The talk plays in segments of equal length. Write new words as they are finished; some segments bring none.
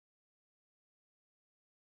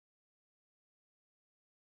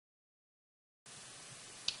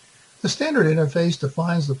The standard interface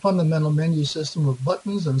defines the fundamental menu system of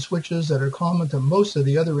buttons and switches that are common to most of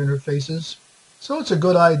the other interfaces, so it's a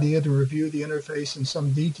good idea to review the interface in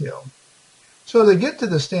some detail. So to get to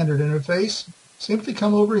the standard interface, simply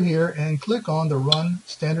come over here and click on the Run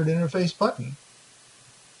Standard Interface button.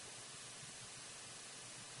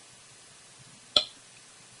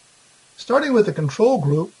 Starting with the control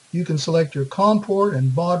group, you can select your COM port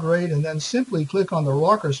and baud rate and then simply click on the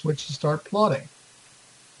rocker switch to start plotting.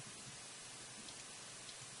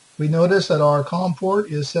 We notice that our COM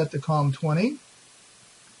port is set to COM20,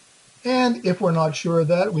 and if we're not sure of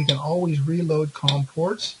that, we can always reload COM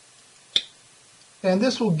ports, and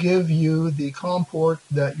this will give you the COM port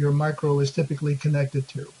that your micro is typically connected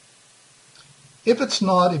to. If it's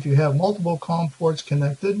not, if you have multiple COM ports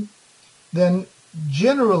connected, then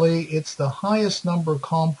generally it's the highest number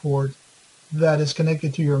COM port that is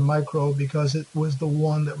connected to your micro because it was the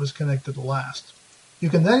one that was connected last. You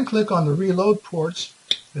can then click on the reload ports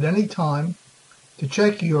at any time to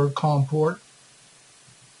check your COM port,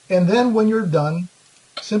 and then when you're done,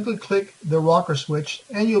 simply click the rocker switch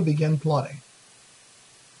and you'll begin plotting.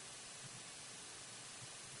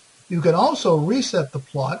 You can also reset the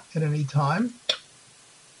plot at any time,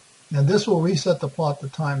 and this will reset the plot to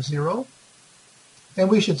time 0. And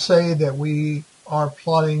we should say that we are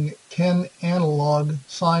plotting 10 analog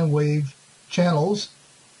sine wave channels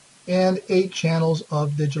and 8 channels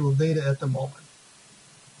of digital data at the moment.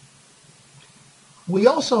 We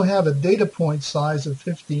also have a data point size of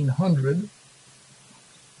 1500,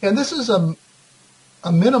 and this is a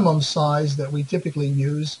minimum size that we typically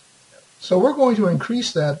use, so we're going to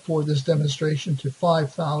increase that for this demonstration to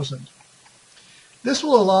 5000. This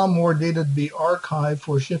will allow more data to be archived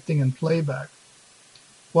for shifting and playback.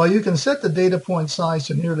 While you can set the data point size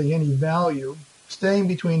to nearly any value, staying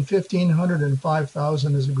between 1500 and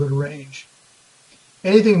 5000 is a good range.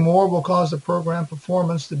 Anything more will cause the program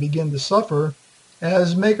performance to begin to suffer,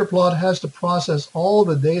 as MakerPlot has to process all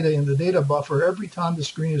the data in the data buffer every time the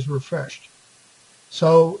screen is refreshed.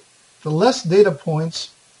 So the less data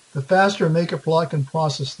points, the faster MakerPlot can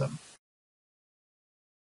process them.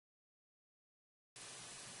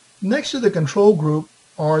 Next to the control group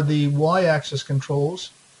are the y-axis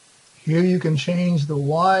controls. Here you can change the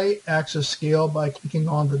y-axis scale by clicking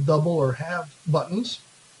on the double or half buttons.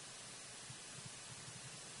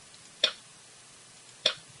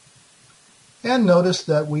 And notice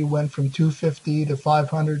that we went from 250 to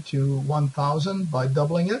 500 to 1000 by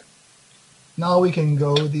doubling it. Now we can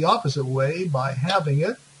go the opposite way by halving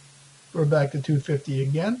it. We're back to 250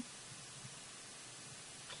 again.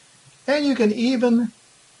 And you can even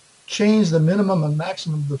change the minimum and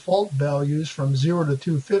maximum default values from 0 to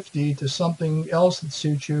 250 to something else that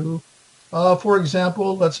suits you. For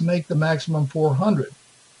example, let's make the maximum 400.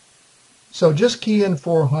 So just key in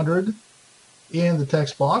 400 in the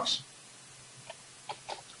text box.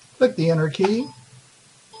 Click the Enter key.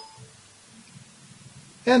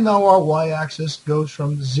 And now our y-axis goes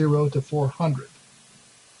from 0 to 400.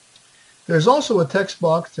 There's also a text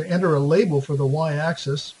box to enter a label for the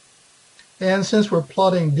y-axis. And since we're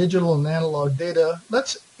plotting digital and analog data,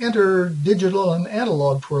 let's enter digital and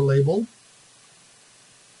analog for a label.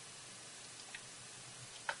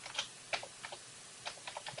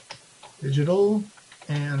 Digital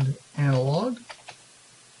and analog.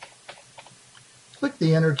 Click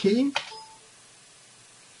the Enter key.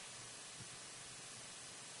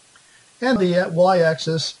 And the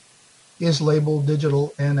y-axis is labeled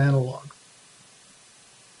digital and analog.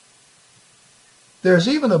 There's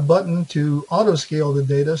even a button to auto-scale the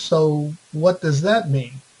data, so what does that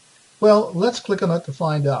mean? Well, let's click on it to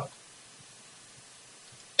find out.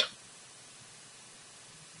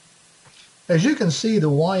 As you can see,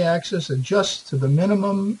 the y-axis adjusts to the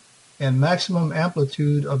minimum and maximum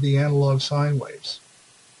amplitude of the analog sine waves.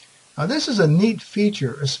 Now this is a neat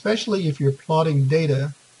feature, especially if you're plotting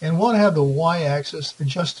data and want to have the y-axis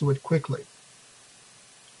adjust to it quickly.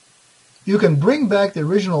 You can bring back the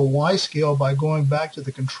original Y scale by going back to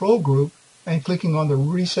the control group and clicking on the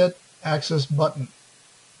Reset Axis button,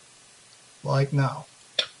 like now.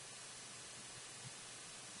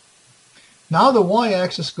 Now the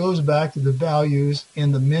Y-axis goes back to the values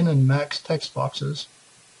in the min and max text boxes,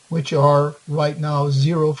 which are right now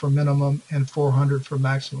 0 for minimum and 400 for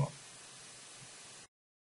maximum.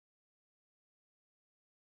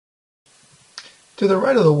 To the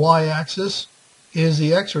right of the Y-axis is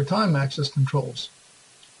the X or time axis controls.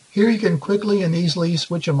 Here you can quickly and easily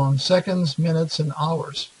switch among seconds, minutes, and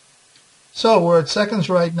hours. So we're at seconds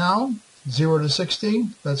right now, 0 to 60.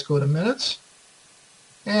 Let's go to minutes.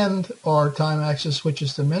 And our time axis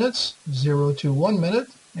switches to minutes, 0 to 1 minute.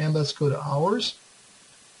 And let's go to hours.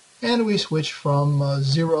 and we switch from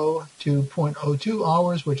 0 to 0.02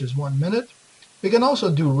 hours, which is 1 minute. We can also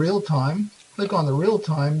do real time. Click on the real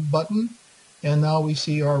time button, and now we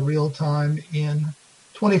see our real time in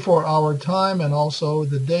 24-hour time and also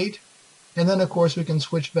the date. And then, of course, we can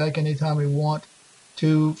switch back anytime we want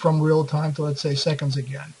to from real time to, let's say, seconds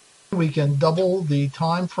again. We can double the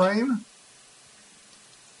time frame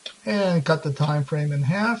and cut the time frame in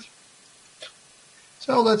half.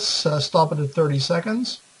 So let's stop it at 30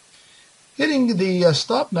 seconds. Hitting the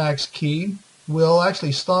stop max key will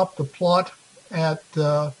actually stop the plot at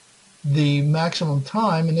the maximum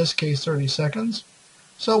time, in this case 30 seconds.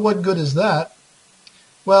 So what good is that?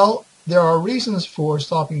 Well, there are reasons for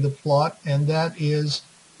stopping the plot, and that is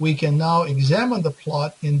we can now examine the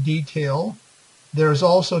plot in detail. There's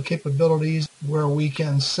also capabilities where we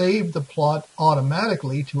can save the plot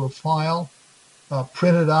automatically to a file,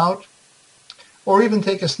 print it out, or even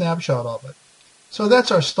take a snapshot of it. So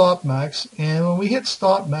that's our stop max, and when we hit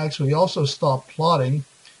stop max, we also stop plotting.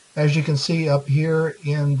 As you can see up here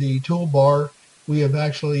in the toolbar, we have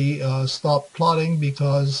actually stopped plotting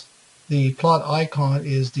because the plot icon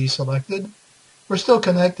is deselected. We're still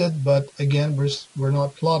connected, but again, we're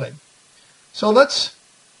not plotting. So let's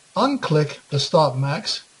unclick the stop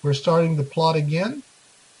max. We're starting the plot again.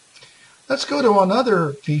 Let's go to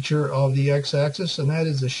another feature of the x-axis, and that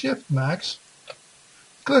is the shift max.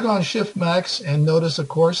 Click on shift max and notice, of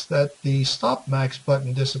course, that the stop max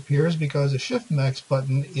button disappears because the shift max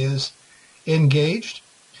button is engaged.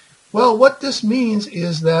 Well, what this means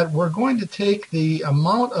is that we're going to take the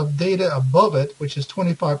amount of data above it, which is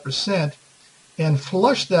 25%, and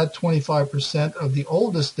flush that 25% of the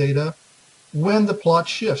oldest data when the plot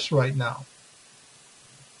shifts right now.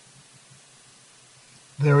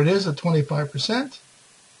 There it is at 25%,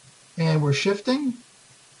 and we're shifting.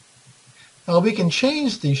 Now we can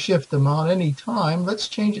change the shift amount any time. Let's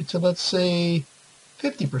change it to, let's say,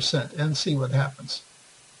 50% and see what happens.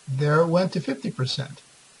 There it went to 50%.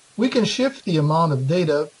 We can shift the amount of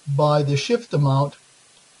data by the shift amount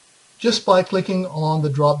just by clicking on the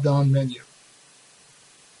drop-down menu.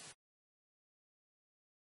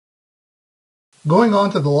 Going on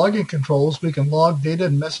to the logging controls, we can log data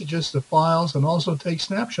and messages to files and also take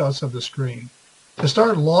snapshots of the screen. To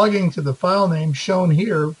start logging to the file name shown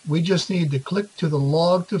here, we just need to click to the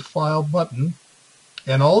Log to File button,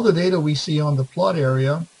 and all the data we see on the plot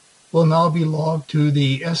area will now be logged to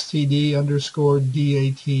the std_dat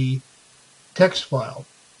text file.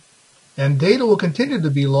 And data will continue to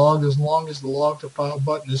be logged as long as the Log to File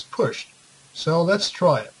button is pushed. So let's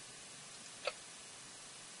try it.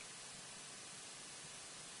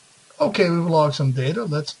 Okay, we've logged some data.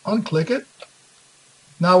 Let's unclick it.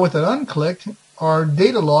 Now with it unclicked, our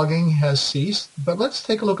data logging has ceased, but let's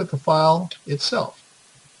take a look at the file itself.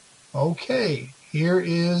 Okay, here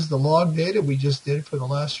is the log data we just did for the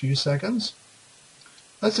last few seconds.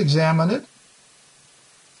 Let's examine it.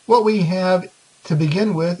 What we have to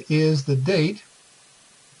begin with is the date,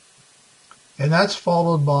 and that's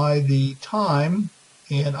followed by the time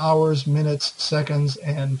in hours, minutes, seconds,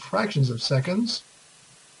 and fractions of seconds.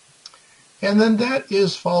 And then that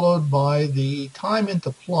is followed by the time into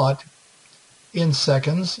plot in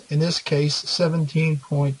seconds, in this case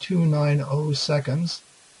 17.290 seconds.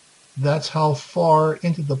 That's how far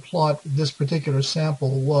into the plot this particular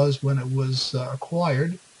sample was when it was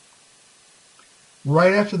acquired.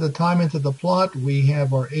 Right after the time into the plot, we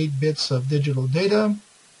have our 8 bits of digital data,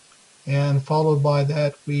 and followed by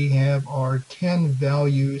that we have our 10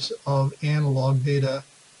 values of analog data,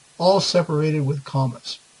 all separated with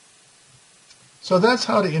commas. So that's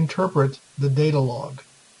how to interpret the data log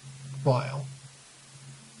file.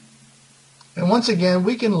 And once again,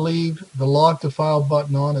 we can leave the Log to File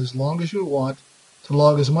button on as long as we want to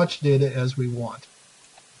log as much data as we want.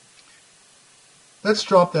 Let's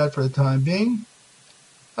drop that for the time being.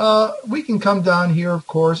 We can come down here, of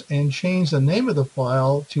course, and change the name of the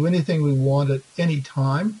file to anything we want at any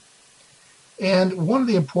time. And one of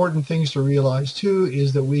the important things to realize, too,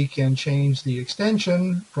 is that we can change the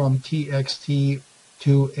extension from txt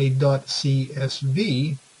to a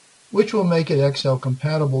 .csv, which will make it Excel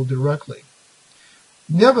compatible directly.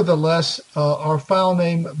 Nevertheless, our file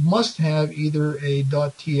name must have either a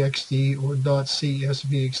 .txt or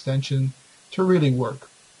 .csv extension to really work.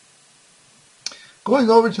 Going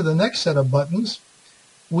over to the next set of buttons,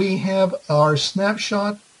 we have our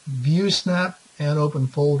Snapshot, View Snap, and Open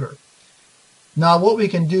Folder. Now what we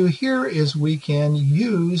can do here is we can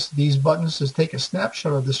use these buttons to take a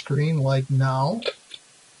snapshot of the screen, like now,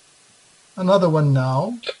 another one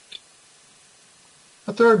now,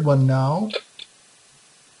 a third one now,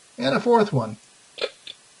 and a fourth one.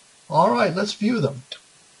 All right, let's view them.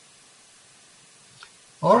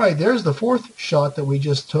 All right, there's the fourth shot that we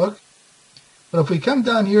just took. But if we come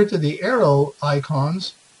down here to the arrow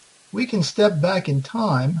icons, we can step back in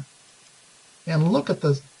time and look at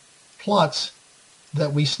the plots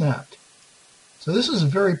that we snapped. So this is a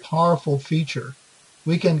very powerful feature.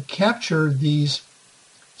 We can capture these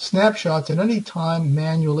snapshots at any time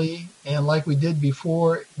manually, and like we did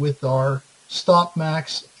before with our stop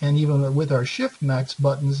max and even with our shift max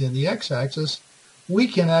buttons in the x-axis, we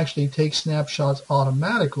can actually take snapshots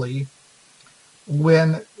automatically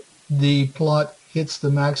when the plot hits the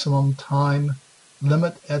maximum time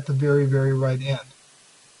limit at the very, very right end.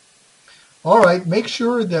 All right, make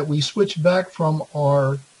sure that we switch back from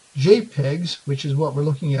our JPEGs, which is what we're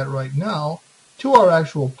looking at right now, to our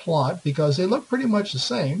actual plot because they look pretty much the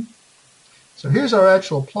same. So here's our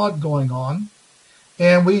actual plot going on.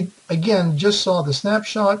 And we, again, just saw the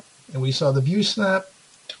snapshot and we saw the view snap.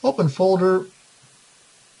 Open folder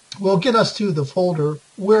will get us to the folder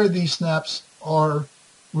where these snaps are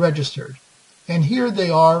registered. And here they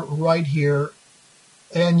are right here.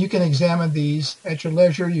 And you can examine these at your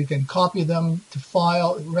leisure. You can copy them to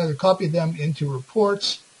file, rather copy them into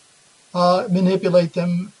reports, manipulate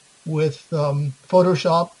them with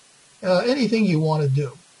Photoshop, anything you want to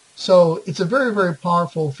do. So it's a very, very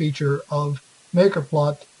powerful feature of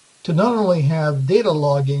MakerPlot to not only have data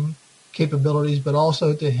logging capabilities, but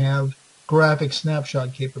also to have graphic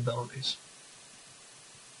snapshot capabilities.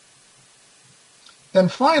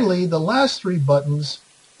 And finally, the last three buttons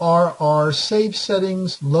are our Save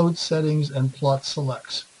Settings, Load Settings, and Plot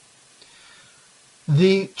Selects.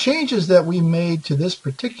 The changes that we made to this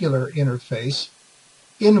particular interface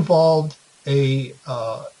involved a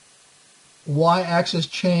y-axis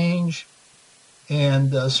change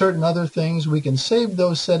and certain other things. We can save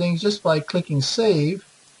those settings just by clicking Save,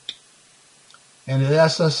 and it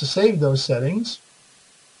asks us to save those settings.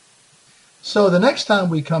 So the next time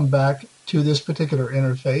we come back to this particular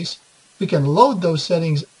interface, we can load those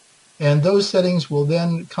settings, and those settings will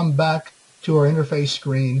then come back to our interface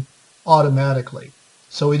screen automatically.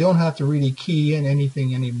 So we don't have to really key in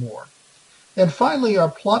anything anymore. And finally, our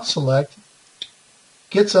plot select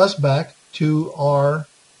gets us back to our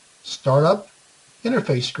startup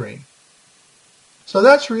interface screen. So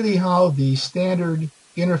that's really how the standard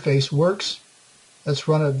interface works. Let's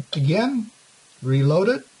run it again, reload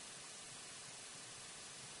it.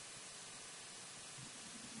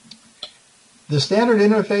 The standard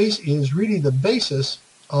interface is really the basis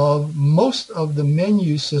of most of the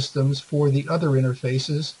menu systems for the other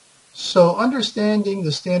interfaces. So understanding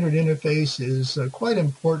the standard interface is quite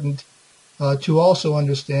important to also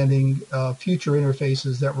understanding future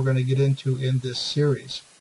interfaces that we're going to get into in this series.